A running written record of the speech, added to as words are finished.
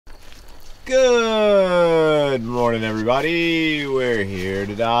Good morning, everybody. We're here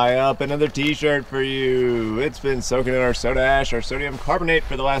to dye up another t-shirt for you. It's been soaking in our soda ash, our sodium carbonate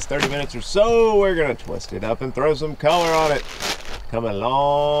for the last 30 minutes or so. We're gonna twist it up and throw some color on it. Come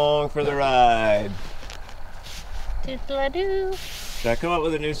along for the ride. Doodle-doo. Did I come up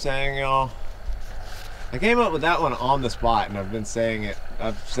with a new saying, y'all? I came up with that one on the spot, and I've been saying it.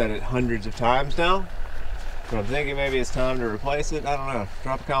 I've said it hundreds of times now. But I'm thinking maybe it's time to replace it. I don't know.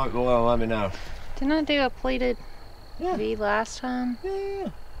 Drop a comment below and let me know. Didn't I do a pleated V last time? Yeah.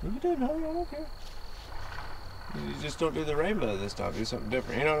 You did, honey. I don't care. You just don't do the rainbow this time. Do something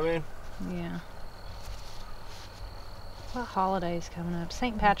different. You know what I mean? Yeah. What holiday's coming up?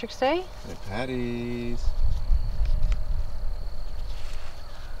 St. Patrick's Day? St. Patty's.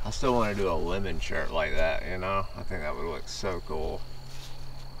 I still want to do a lemon shirt like that, you know? I think that would look so cool.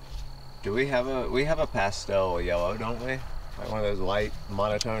 Do we have a pastel yellow, don't we? Like one of those light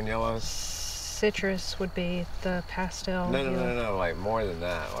monotone yellows? Citrus would be the pastel. No, like more than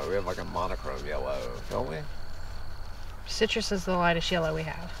that. Like we have like a monochrome yellow, don't we? Citrus is the lightest yellow we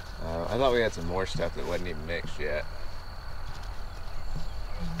have. I thought we had some more stuff that wasn't even mixed yet.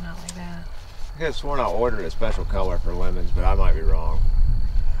 Not like that. I could have sworn I ordered a special color for lemons, but I might be wrong.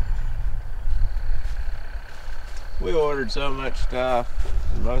 We ordered so much stuff,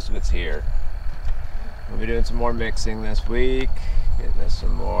 and most of it's here. We'll be doing some more mixing this week, getting us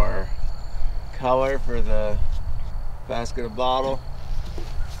some more color for the basket of bottle.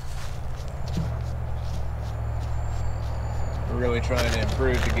 We're really trying to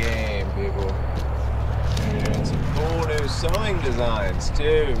improve the game, people. We're doing some cool new sewing designs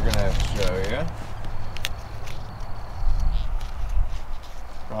too, we're gonna have to show you.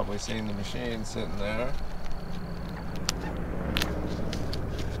 Probably seen the machine sitting there.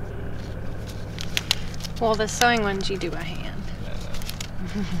 Well, the sewing ones you do by hand. Yeah,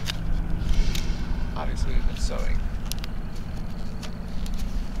 no. Obviously, we've been sewing.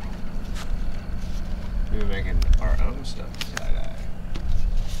 We've been making our own stuff tie-dye.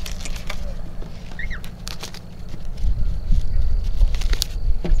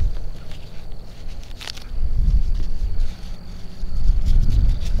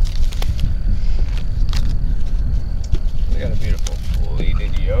 We got a beautiful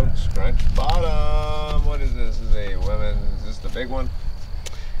pleated yoke, scrunch bottom. What is this? This is a women's, is this the big one?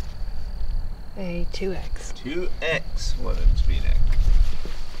 A 2X. 2X women's v-neck.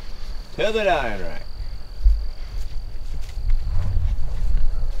 To the dyeing rack.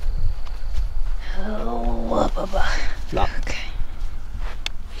 Oh, Flop. okay.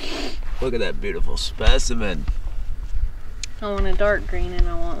 Look at that beautiful specimen. I want a dark green and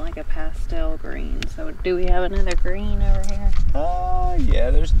I want like a pastel green. So do we have another green over here?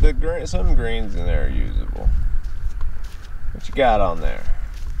 Yeah, there's the green, some greens in there are usable. What you got on there?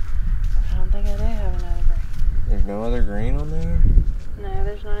 I don't think I do have another green. There's no other green on there? No,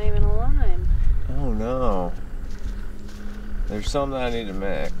 there's not even a lime. Oh no. There's some that I need to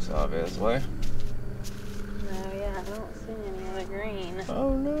mix, obviously. No, yeah, I don't see any other green.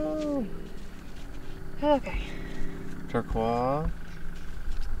 Oh no. Okay. Turquoise.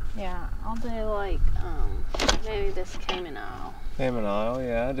 Yeah, I'll do like, maybe this Cayman Isle. Cayman Isle,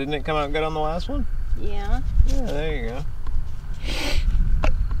 yeah. Didn't it come out good on the last one? Yeah. Yeah, there you go.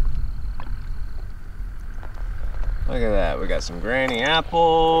 Look at that. We got some Granny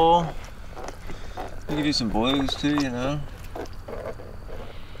Apple. You can do some blues too, you know.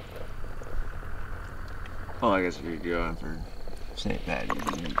 Well, I guess if you're going for St. Patty's,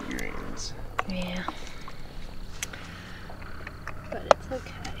 you need the greens. Yeah. But it's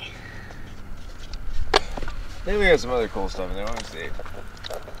okay. Then we got some other cool stuff in there. Let me see.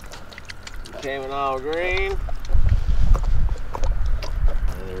 Cayman Isle green.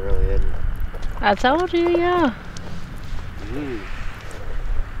 And there really isn't. I told you, yeah.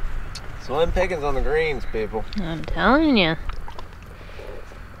 Slim pickings on the greens, people. I'm telling you.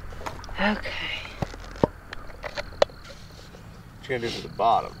 Okay. What you gonna do for the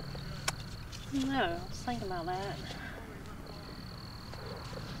bottom? No, I was thinking about that.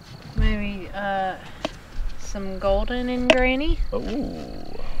 Maybe, some golden in Granny. Ooh.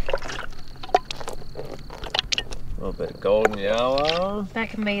 A little bit of golden yellow. That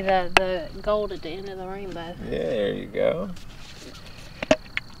can be the gold at the end of the rainbow. Yeah, there you go.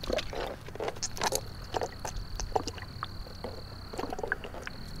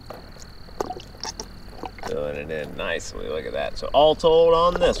 Filling it in nicely, look at that. So all told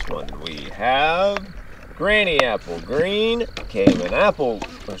on this one, we have Granny Apple Green, Cayman Apple,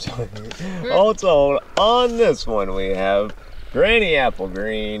 or something. All told on this one, we have Granny Apple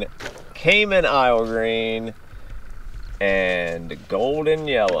Green, Cayman Isle Green, and golden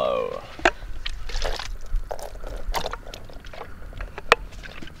yellow.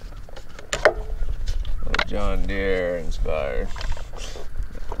 John Deere inspired.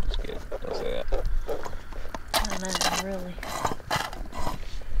 No, I'm just kidding. Don't say that. I know, really.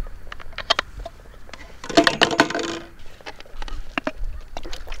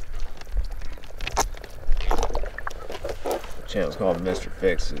 The channel's called Mr.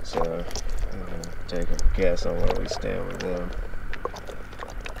 Fix-It, so I'm gonna take a guess on where we stand with them.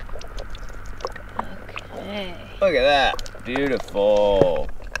 Okay. Look at that. Beautiful.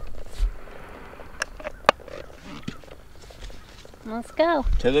 Let's go.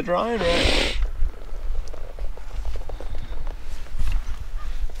 To the drying rack.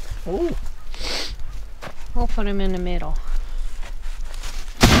 Ooh. We'll put him in the middle.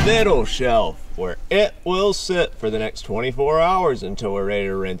 Middle shelf, where it will sit for the next 24 hours until we're ready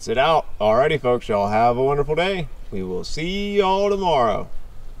to rinse it out. Alrighty folks, y'all have a wonderful day. We will see y'all tomorrow.